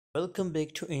Welcome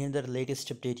back to another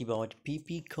latest update about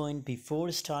pepecoin.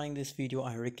 Before starting this video,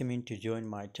 I recommend to join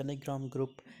my Telegram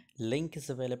group. Link is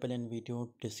available in video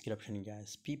description,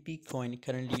 guys. Pepecoin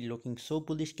currently looking so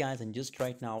bullish, guys, and just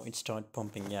right now it start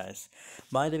pumping, guys.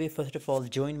 By the way, first of all,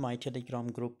 join my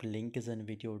Telegram group. Link is in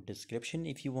video description.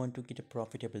 If you want to get a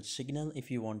profitable signal,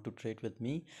 if you want to trade with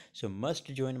me, so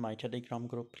must join my Telegram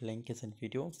group. Link is in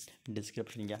video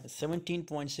description, guys.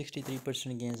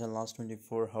 17.63% gains in last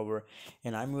 24 hours,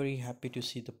 and I'm very happy to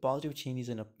see the positive changes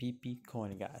in a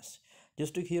pepecoin, guys.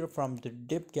 Just to hear from the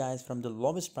dip, guys, from the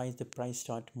lowest price the price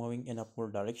start moving in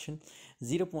upward direction.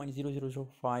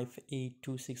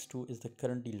 0.0005862 is the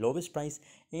currently lowest price,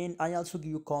 and I also give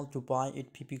you a call to buy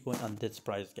it pepecoin on this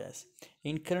price, guys.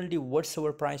 And currently, what's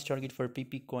our price target for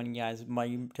pepecoin, guys? My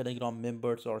Telegram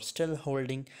members are still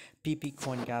holding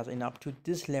pepecoin, guys, and up to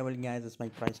this level, guys, is my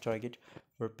price target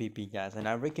for pp, guys, and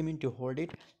I recommend to hold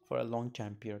it for a long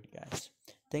time period, guys.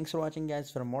 Thanks for watching,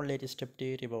 guys. For more latest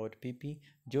update about pp,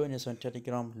 join us on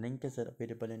Telegram. Link is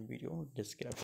available in video description.